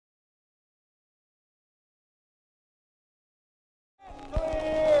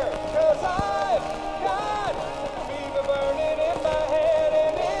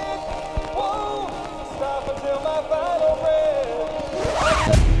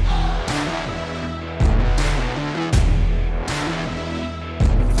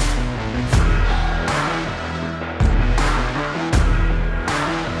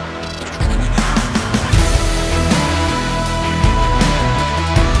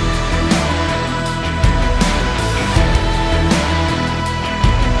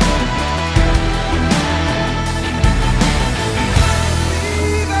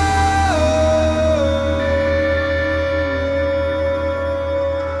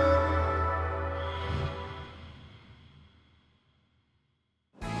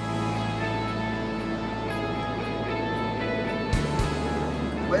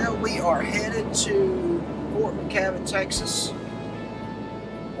are headed to Fort McCabe, Texas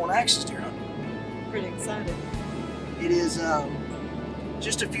on axis deer hunting. Pretty excited. It is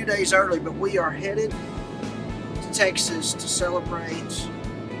just a few days early, but we are headed to Texas to celebrate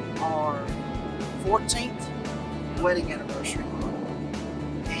our 14th wedding anniversary.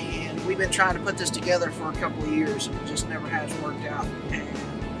 And we've been trying to put this together for a couple of years, and it just never has worked out. And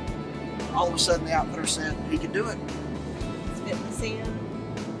all of a sudden the outfitter said he could do it. It's fitting us in.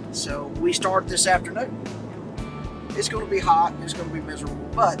 So we start this afternoon. It's going to be hot, it's going to be miserable,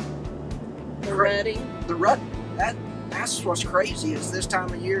 but They're ready. the rut, that's what's crazy is this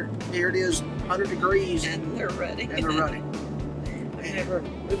time of year, here it is 100 degrees And they're ready. and they're running.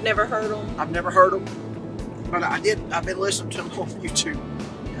 We've never heard them. I've never heard them, but I've been listening to them on YouTube,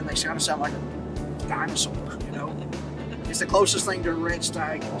 and they kind of sound like a dinosaur, you know. It's the closest thing to a red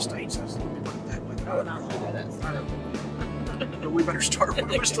stag in the States. Let me put it that way. Oh, not like that. But we better start with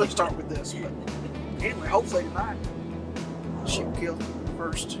this. But anyway, hopefully tonight she'll kill the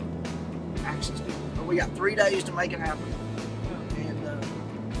first axis deer. But we got 3 days to make it happen. And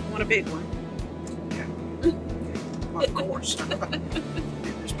Want a big one. yeah, well, of course.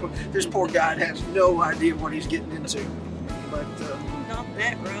 This poor guy has no idea what he's getting into. But Not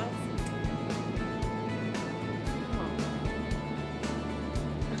that rough.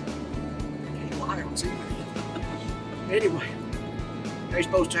 can't lie on TV. Anyway, they're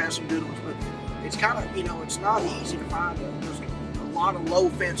supposed to have some good ones, but it's kind of, you know, it's not easy to find. There's a lot of low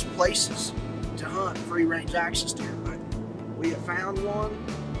fence places to hunt free range axis deer, but we have found one,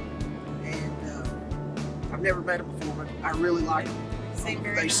 and I've never met them before, but I really like them.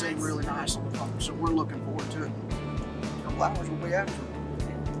 They seem really nice on the phone, so we're looking forward to it. A couple hours we'll be after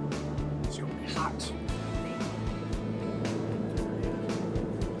them. It's going to be hot.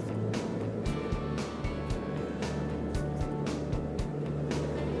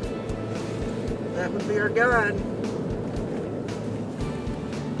 That would be our guide.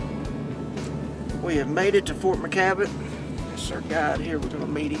 We have made it to Fort McCabe. This is our guide here. We're going to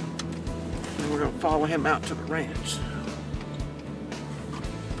meet him, and we're going to follow him out to the ranch.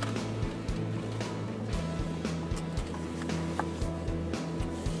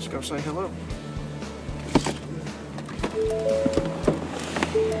 Let's go say hello.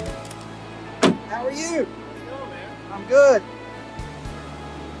 How are you? How's it going, man? I'm good.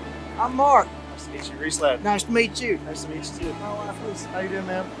 I'm Mark. Nice to meet you, Reese Ladd. Nice to meet you. Nice to meet you too. My wife, Reese. How you doing,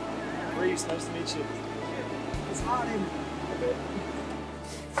 ma'am? Reese, nice to meet you. It's hot in here.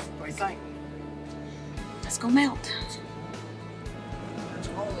 What do you think? Let's go melt. It's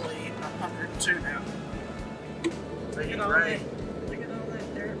only 102 now. Look at all that. Look at all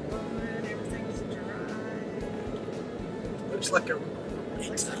that dirt blowing. Everything's dry. Looks like a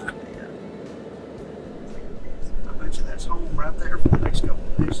pizza. I bet you that's home right there for the next couple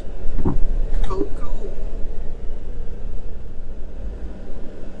of days. Cool, cool.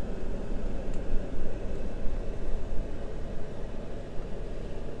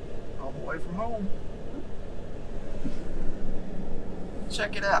 All the way from home.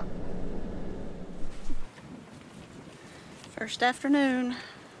 Check it out. First afternoon.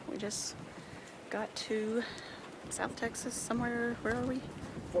 We just got to South Texas somewhere. Where are we?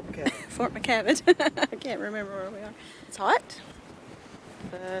 Fort McCabe. Fort McCabe. I can't remember where we are. It's hot,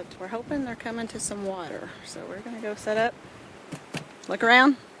 but we're hoping they're coming to some water. So we're gonna go set up, look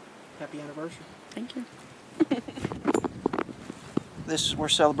around. Happy anniversary. Thank you. We're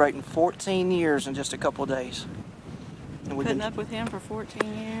celebrating 14 years in just a couple of days. And we've Putting up with him for 14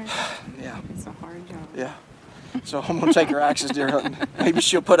 years. Yeah, It's a hard job. yeah. So I'm gonna take her axis deer hunting. Maybe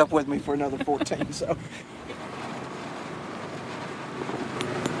she'll put up with me for another 14. So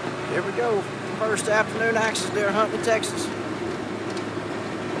here we go. First afternoon axis deer hunt in Texas.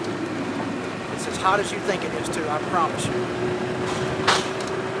 It's as hot as you think it is too, I promise you.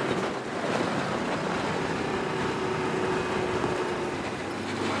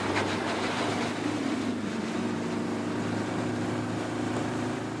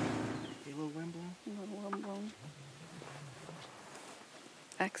 A little wind blowing? A little wind blown.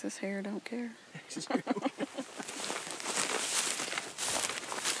 Axis hair don't care.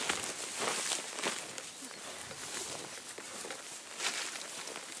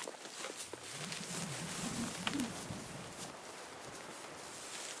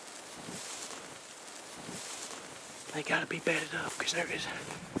 They gotta be bedded up because there is,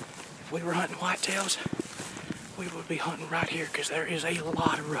 if we were hunting whitetails, we would be hunting right here because there is a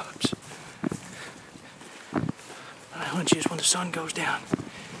lot of rubs. My hunch is when the sun goes down,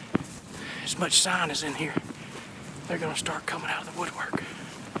 as much sign is in here, they're gonna start coming out of the woodwork.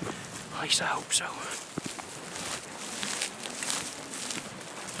 At least I hope so.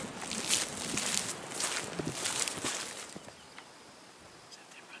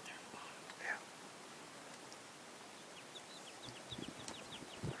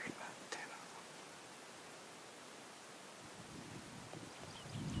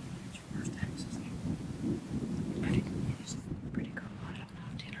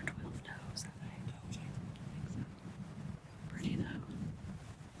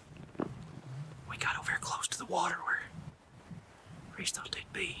 Reese thought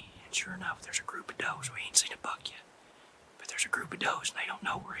they'd be, and sure enough, there's a group of does. We ain't seen a buck yet, but there's a group of does, and they don't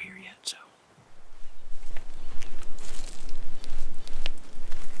know we're here yet, so.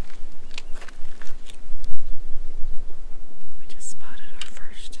 We just spotted our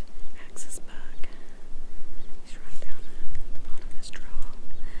first axis bug. He's right down at the bottom of this draw.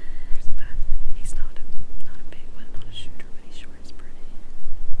 But he's not a big one, not a shooter, but he sure is pretty.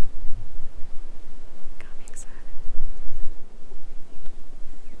 Got me excited.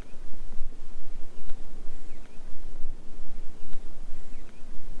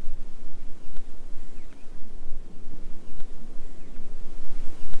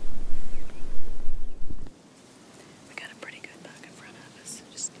 We got a pretty good bug in front of us.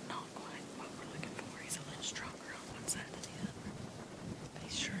 Just not quite what we're looking for. He's a little stronger on one side than the other. But he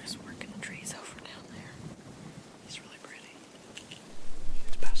sure is working the trees over down there. He's really pretty.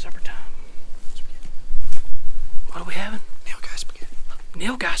 It's about supper time. What are we having? Nilgai spaghetti.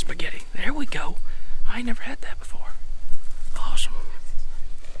 Nilgai spaghetti. There we go. I ain't never had that before. Awesome.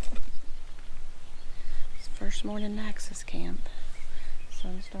 It's first morning Axis camp.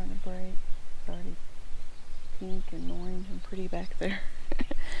 Sun's starting to break. It's already pink and orange and pretty back there.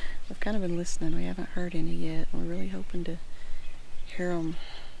 We've kind of been listening. We haven't heard any yet. We're really hoping to hear them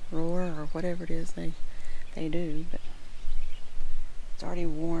roar or whatever it is they do. But it's already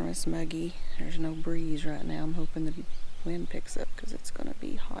warm. It's muggy. There's no breeze right now. I'm hoping the wind picks up because it's going to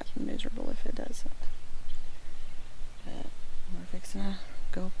be hot and miserable if it doesn't. But we're fixing to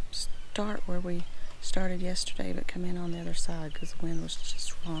go start where we started yesterday, but come in on the other side because the wind was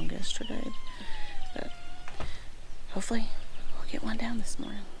just wrong yesterday. But hopefully we'll get one down this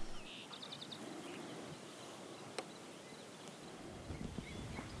morning.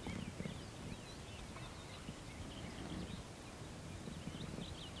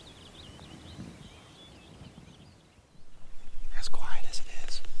 As quiet as it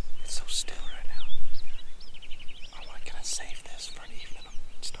is, it's so still right now. I want to kind of save this for an evening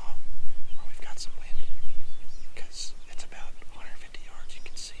stop where we've got some wind, because it's about 150 yards you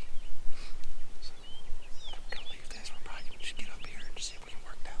can see. So I'm going to leave this. We're probably going to just get up here and see if we can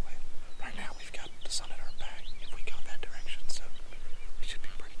work that way. Right now we've got the sun at our back if we go that direction, so we should be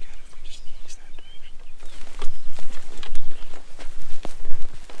pretty good if we just ease that direction.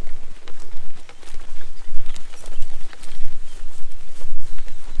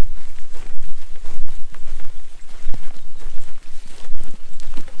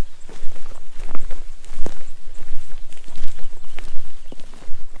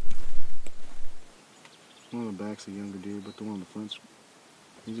 One of the back's a younger deer, but the one on the front's,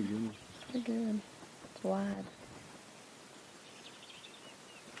 he's a good one. Pretty good. It's wide.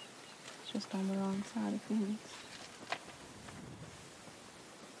 It's just on the wrong side of things.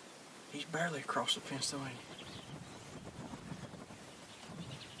 He's barely across the fence though, ain't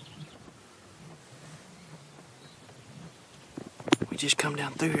he? We just come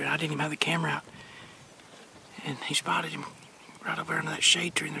down through here and I didn't even have the camera out. And he spotted him right over under that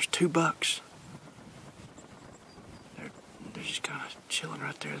shade tree and there's two bucks. They're just kind of chilling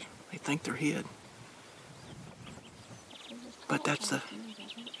right there. They think they're hid. But that's the... The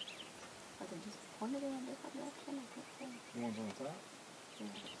ones on the top?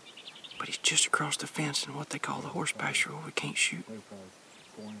 But he's just across the fence in what they call the horse pasture where we can't shoot. They're probably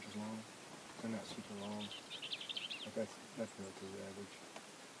 4 inches long. They're not super long. But that's relatively average.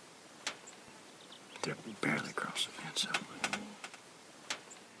 They're barely across the fence. So.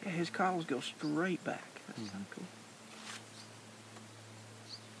 Yeah, his collars go straight back. That's kind of cool.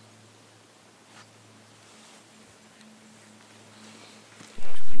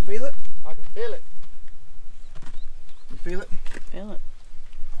 You feel it? I can feel it. You feel it? Feel it.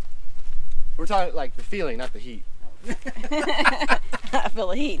 We're talking like the feeling, not the heat. I feel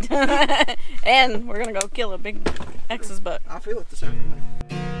the heat. And we're gonna go kill a big Axis buck. I feel it this afternoon.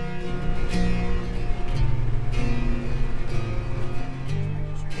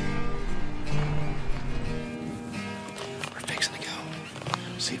 We're fixing to go.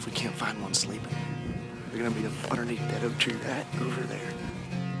 See if we can't find one sleeping. They're gonna be underneath that oak tree right over there.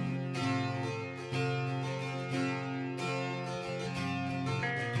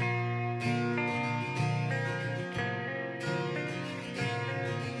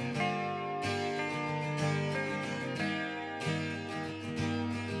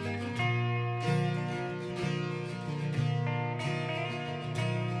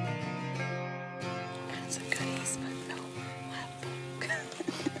 Got some goodies, but no live bulk.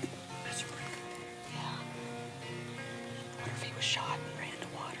 That's right. Yeah. I wonder if he was shot and ran to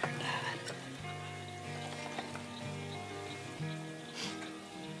water and died.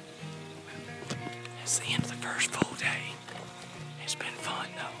 It's the end of the first full day. It's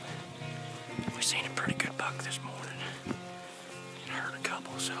seen a pretty good buck this morning and heard a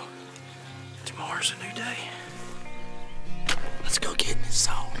couple, so tomorrow's a new day. Let's go get in his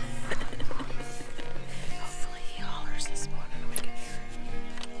zone. Hopefully he hollers this morning and we can hear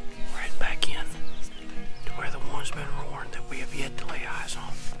it. We're heading back in to where the one's been roaring that we have yet to lay eyes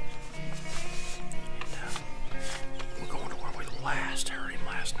on. And we're going to where we last heard him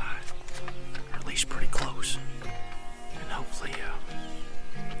last night, or at least pretty close. And hopefully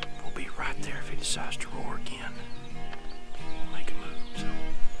we'll be right there if he decides to roar again. We'll make a move. So.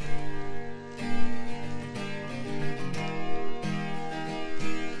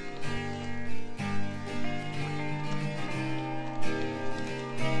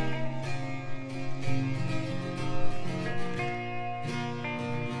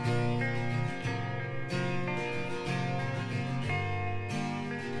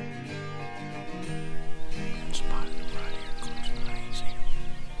 Spotted him right here close to the ain't seen him.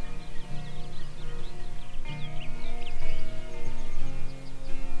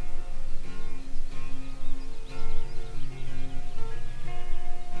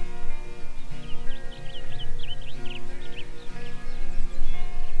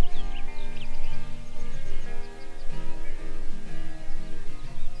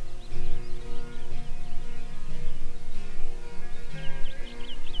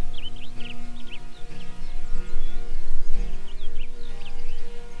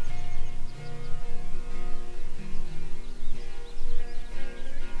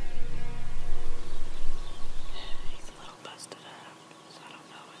 He's a little busted up, so I don't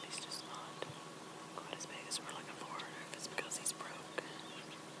know if he's just not quite as big as we're looking for, or if it's because he's broke.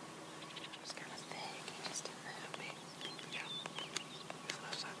 He was kind of thick, he just didn't have big. Yeah. His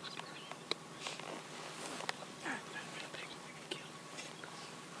left side was pretty. Alright, that's pretty big. We can kill him.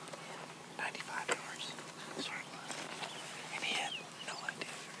 95 yards. Sorry. And he had no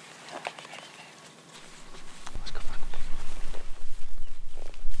idea. Let's go find him.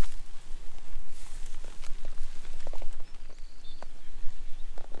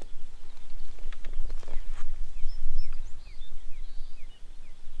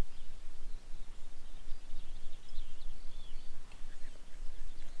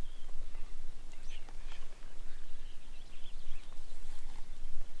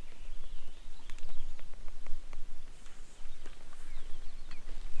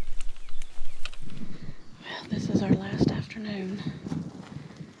 Well, this is our last afternoon.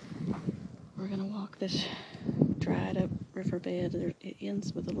 We're gonna walk this dried up riverbed. It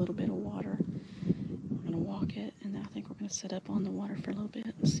ends with a little bit of water. We're gonna walk it, and I think we're gonna sit up on the water for a little bit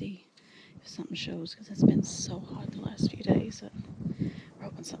and see if something shows, because it's been so hot the last few days that we're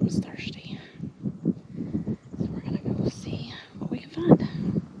hoping something's thirsty. So we're gonna go see what we can find.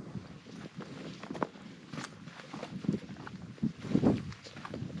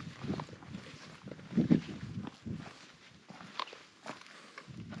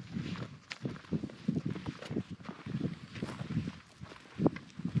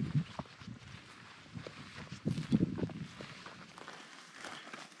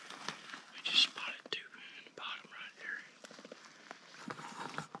 We just spotted two in the bottom right there.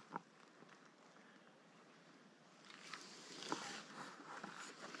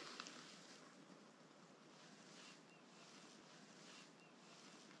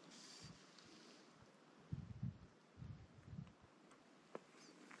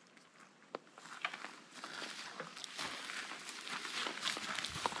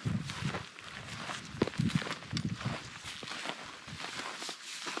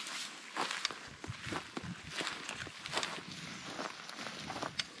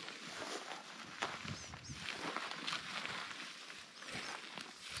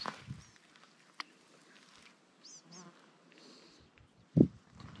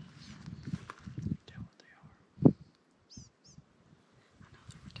 Tell what they are.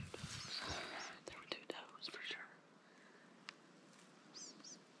 There were two does for sure.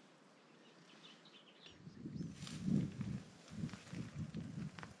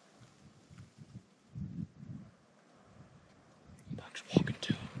 Buck's walking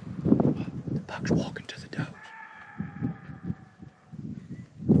to him. What? The buck's walking to the does.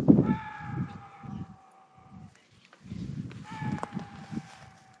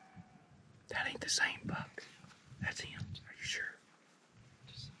 That ain't the same buck. That's him. Are you sure?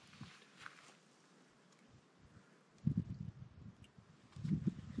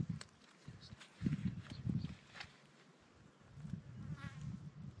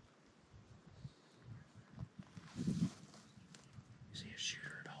 Is he a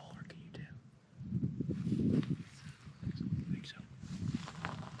shooter at all, or can you tell? I think so.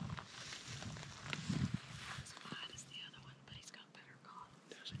 As wide as the other one, but he's got better call.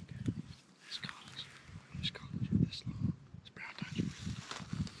 Does he? Good. His collar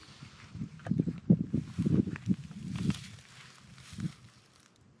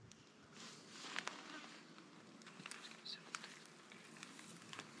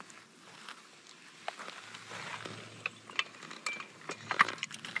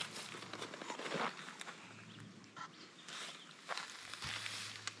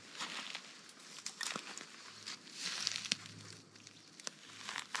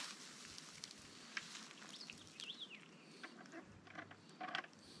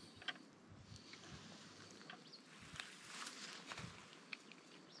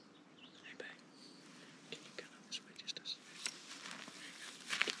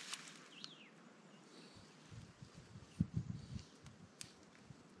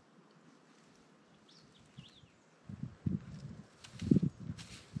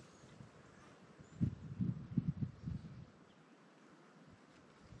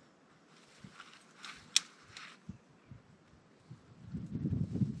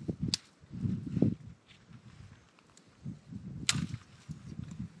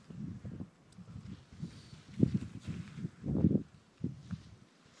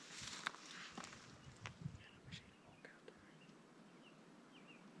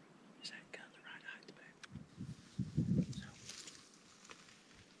Is that gun the right height, babe? So,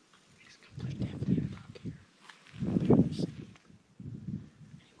 he's completely definitely back here. Let's see.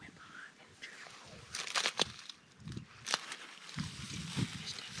 And he went behind and tripped forward.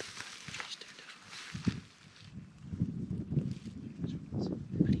 He's too tough.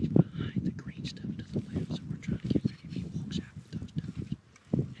 But he's behind the green stuff to the left, so we're trying to get ready if he walks out with those doves.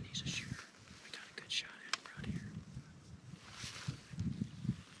 And he's a shooter. We got a good shot at him right here.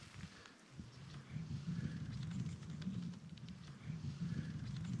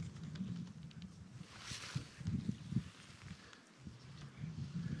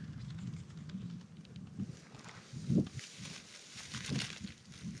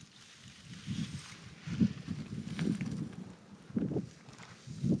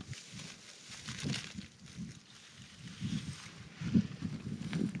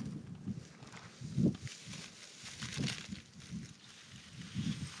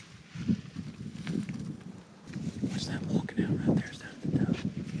 What's that walking out right there? Is that the dove?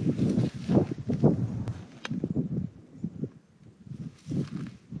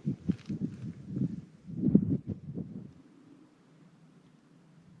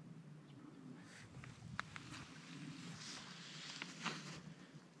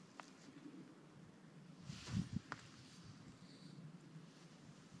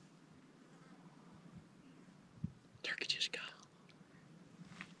 Turkey just got.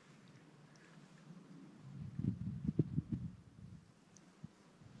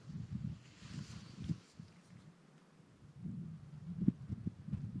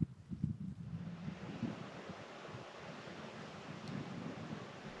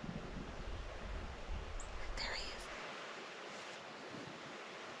 There he is.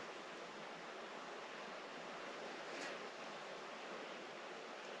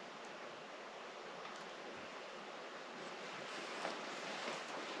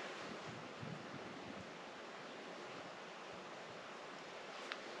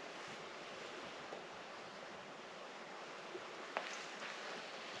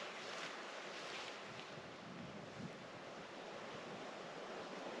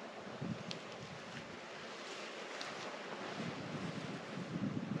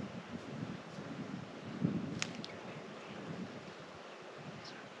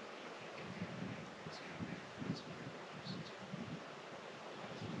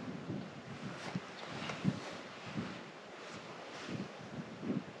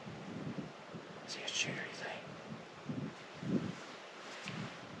 Is he a shooter, you think?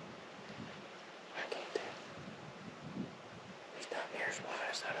 I can't tell. He's not near as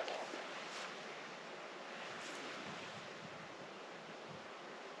wide as that other one.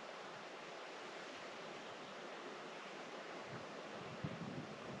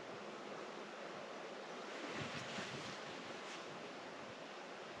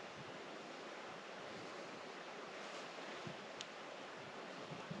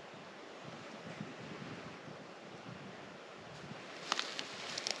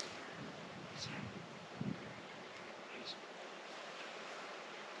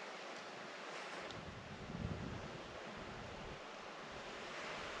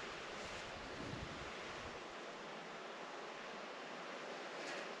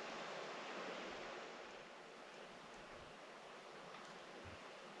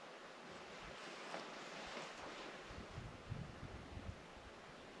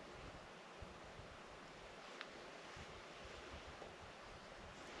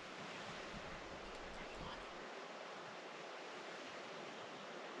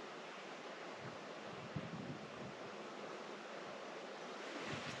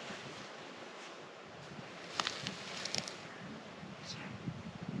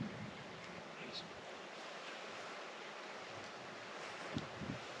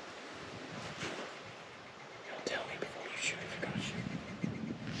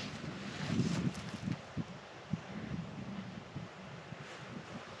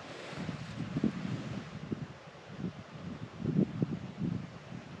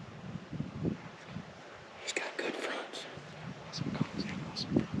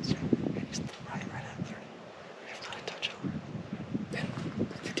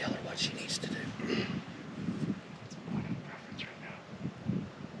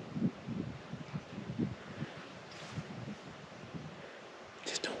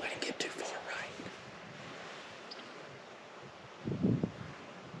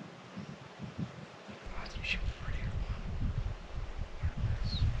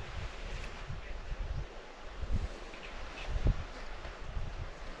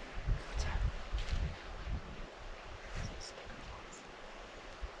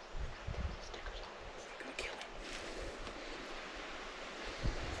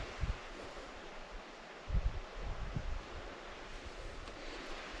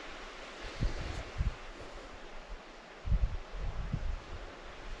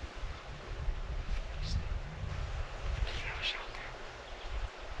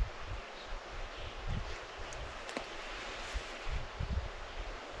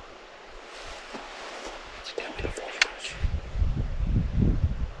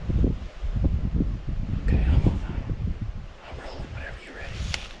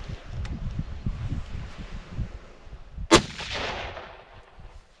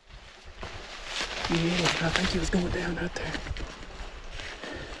 Yeah, I think he was going down right there.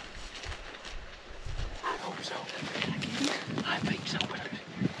 I hope so. I think so, but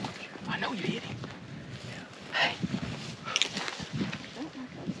I know you hit him. Hey.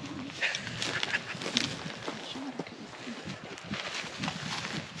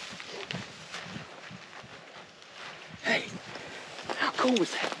 Hey, how cool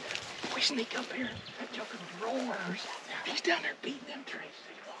was that? We sneak up here, that joker roars. He's down there beating them trees.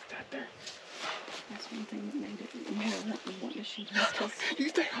 He walked out there. That's one thing that made it more want to shoot him. You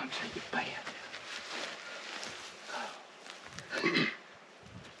think I'm shooting bad?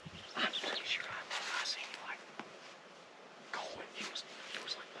 I'm pretty sure I seen him like going. It was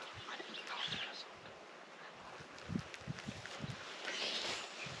like I didn't get off this.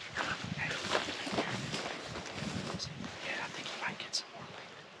 Yeah, I think he might get some more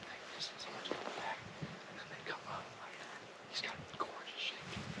later. Someone's coming back, and then they come up. He's got a gorgeous shape.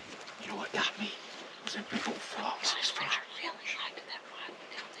 You know what got me? Was that big old frogs in his face. I really liked that one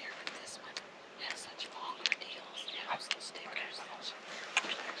down there, but this one has such longer deals. It has some stickers.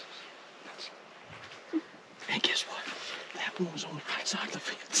 And guess what? That one was on the right side of the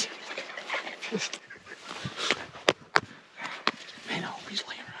fence. Man, I hope he's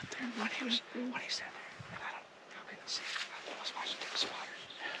laying right there. When he sat there, and I couldn't see. I was watching the spotters.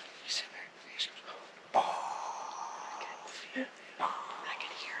 He's sitting there, and he just goes, I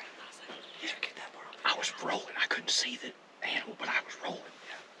could hear it. I was like, did you get that part? I was rolling. I couldn't see the animal, but I was rolling.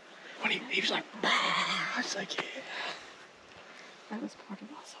 When he was like, I was like, yeah. That was part of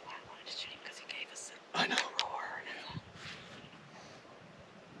also why I wanted to shoot him, because he gave us I know. a roar.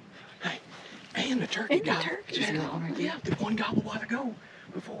 Hey, and the turkey And the gobbled. turkey's gobbled. Yeah, the one gobbled a while ago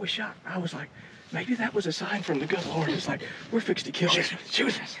before we shot. I was like, maybe that was a sign from the good Lord. It's like, we're fixed to kill this.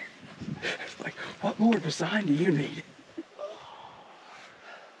 Shoot us. Like, what more of a sign do you need?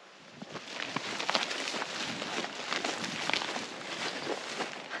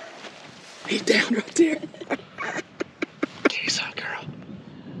 He's down right there. Give me some, girl.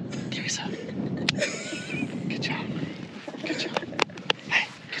 Give me some. Good job. Good job. Hey,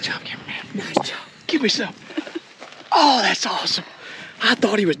 good job, cameraman. Nice job. Give me some. Oh, that's awesome. I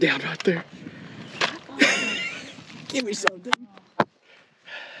thought he was down right there. Give me some, dude.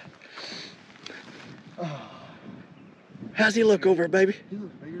 How's he look over, baby? He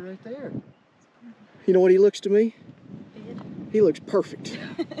looks bigger right there. You know what he looks to me? He looks perfect.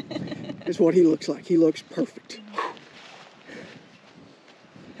 That's what he looks like. He looks perfect.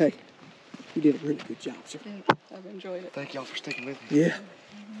 Hey, you did a really good job, sir. I've enjoyed it. Thank y'all for sticking with me. Yeah.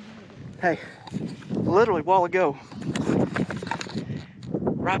 Hey, literally a while ago,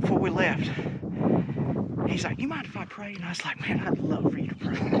 right before we left, he's like, you mind if I pray? And I was like, man, I'd love for you to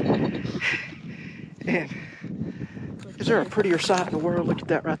pray. And is there a prettier sight in the world? Look at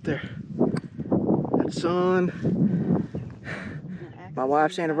that right there. That sun. My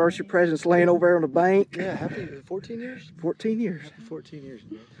wife's anniversary present's laying over there on the bank. Yeah, happy 14 years? 14 years. Happy 14 years,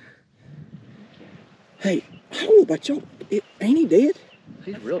 man. Hey, I don't know about y'all. Ain't he dead?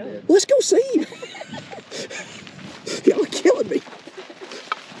 He's real dead. Let's go see him. Y'all are killing me.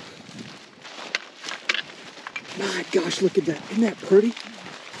 My gosh, look at that. Isn't that pretty?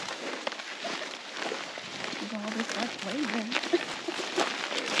 There's all this like waving.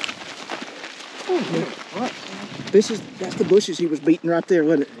 Oh, what? That's the bushes he was beating right there,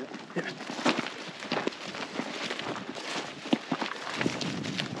 wasn't it? Yeah.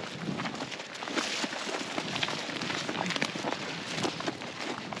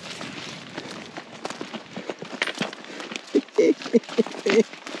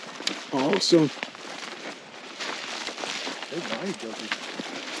 Awesome. They're body jokers.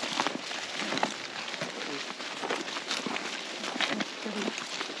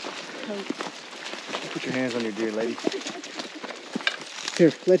 Put your hands on your deer, lady.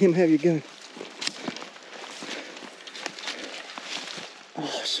 Here, let him have your gun.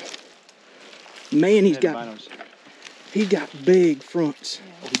 Awesome. Man, he's got big fronts.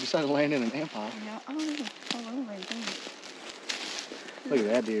 Oh, he decided to land in an ant pile. Yeah, all over it. Look at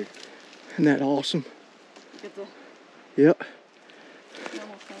that deer. Isn't that awesome? Get the Yep.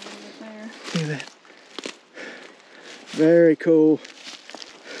 double cover right there. Look at that. Very cool.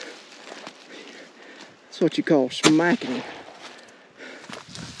 That's what you call smacking him.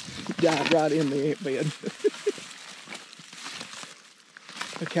 He died right in the ant bed.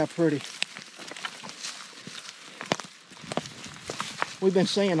 Look how pretty. We've been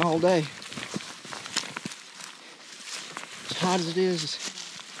saying all day, as hot as it is,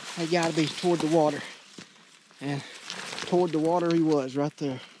 they gotta be toward the water. And toward the water he was, right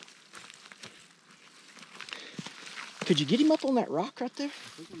there. Could you get him up on that rock right there? I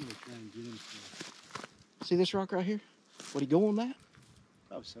think I'm gonna try and get him See this rock right here? Would he go on that?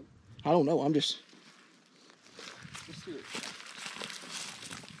 Oh, so. I don't know. I'm just. Let's do it.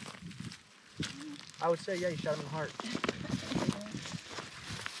 I would say, yeah, you shot him in the heart.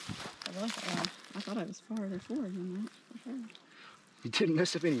 I thought I was farther forward than that, for sure. You didn't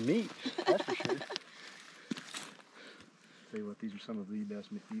mess up any meat, that's for sure. Tell you what, these are some of the best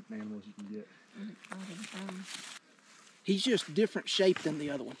eating animals you can get. He's just different shape than the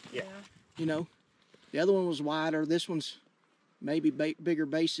other one. Yeah. You know, the other one was wider. This one's maybe bigger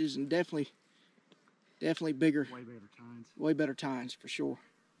bases and definitely bigger. Way better tines. Way better tines for sure.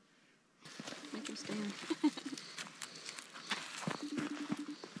 Make him stand.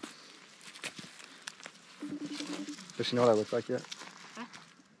 Does she know what I look like yet? Huh?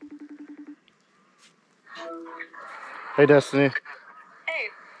 Hey, Destiny. Hey.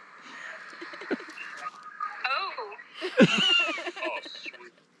 Oh.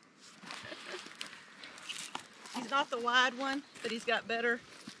 He's not the wide one, but he's got better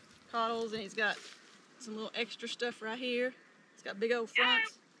caudals and he's got some little extra stuff right here. He's got big old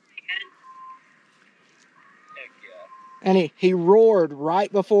fronts. Heck yeah. And he roared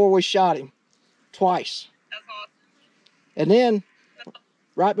right before we shot him, twice. That's awesome. And then,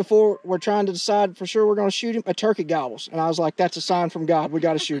 right before we're trying to decide for sure we're going to shoot him, a turkey gobbles. And I was like, that's a sign from God. We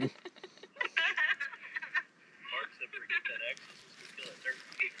got to shoot him. Mark said forget that exorcist, we kill a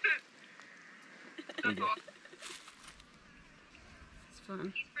turkey. That's awesome. It's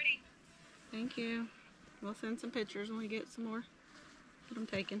fun. He's pretty. Thank you. We'll send some pictures when we get some more. Get them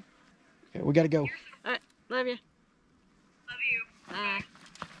taken. Okay, we got to go. All right. Love you. Love you. Bye.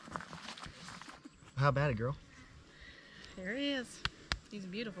 How about it, girl? There he is. He's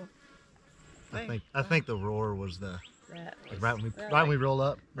beautiful. I think the roar was the That like was, right when we roll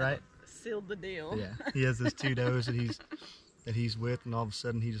up, right? sealed the deal. Yeah. He has his two does that he's with, and all of a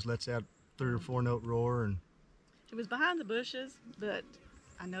sudden he just lets out 3 or 4 note roar, and It was behind the bushes, but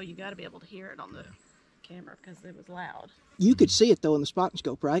I know you got to be able to hear it on the camera because it was loud. You could see it though in the spotting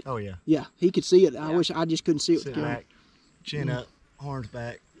scope, right? oh yeah, Yeah, he could see it. I Yeah. wish I just couldn't see it with sit the camera. back, chin up, horns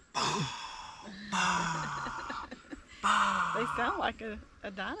back. They sound like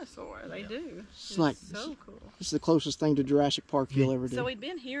a dinosaur. They do. It's like- so cool. This is the closest thing to Jurassic Park you'll ever do. So we'd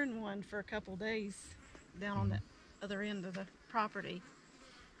been hearing one for a couple days down on the other end of the property,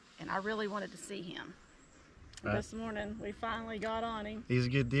 and I really wanted to see him. Right. This morning we finally got on him. He's a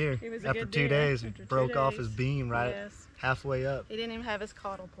good deer. He was a After good 2 deer. days, he After 2 broke off his days. beam right Yes. halfway up. He didn't even have his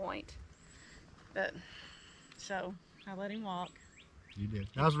caudal point, but so I let him walk. You did.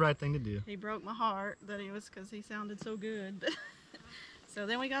 That was the right thing to do. He broke my heart that he was because he sounded so good. So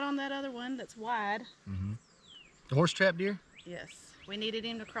then we got on that other one that's wide. The horse trap deer? Yes, we needed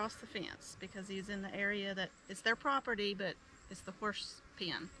him to cross the fence because he's in the area that it's their property, but it's the horse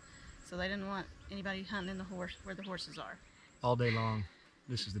pen. So they didn't want anybody hunting in the horse where the horses are. All day long.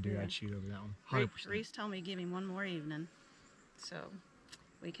 This is the deer Yeah. I'd shoot over that one. 100%. Reese told me give him one more evening. So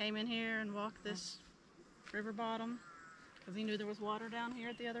we came in here and walked this river bottom because he knew there was water down here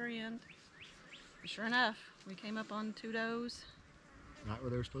at the other end. And sure enough, we came up on 2 does. Right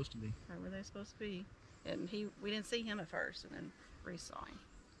where they were supposed to be. Right where they're supposed to be. And we didn't see him at first, and then Reese saw him.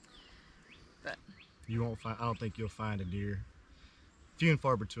 But You won't find. I don't think you'll find a deer. Few and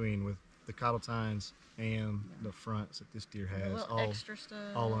far between with the caudal tines and the fronts that this deer the has. little extra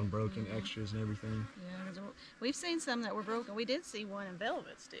stuff. All unbroken, yeah. extras and everything. Yeah, 'cause we've seen some that were broken. We did see one in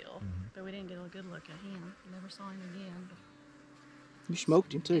velvet still, Mm-hmm. but we didn't get a good look at him. Never saw him again. But You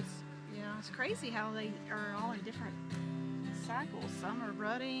smoked him too. yeah, it's crazy how they are all in different cycles. Some are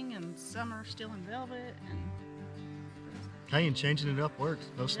rutting and some are still in velvet. And Hey, and changing it up works.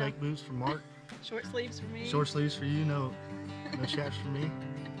 No snake boots for Mark. short sleeves for me. Short sleeves for you. No chaps for me.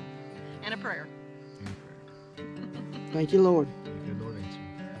 And a prayer. Thank you, Lord. Good Lord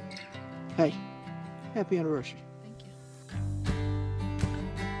answer. Hey, happy anniversary. Thank you.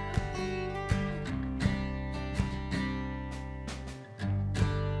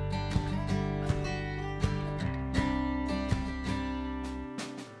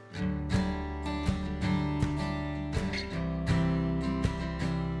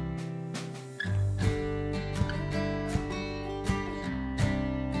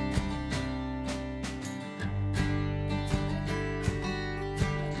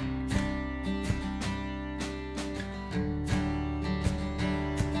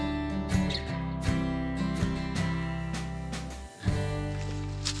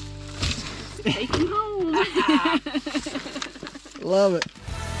 Take him home. Love it.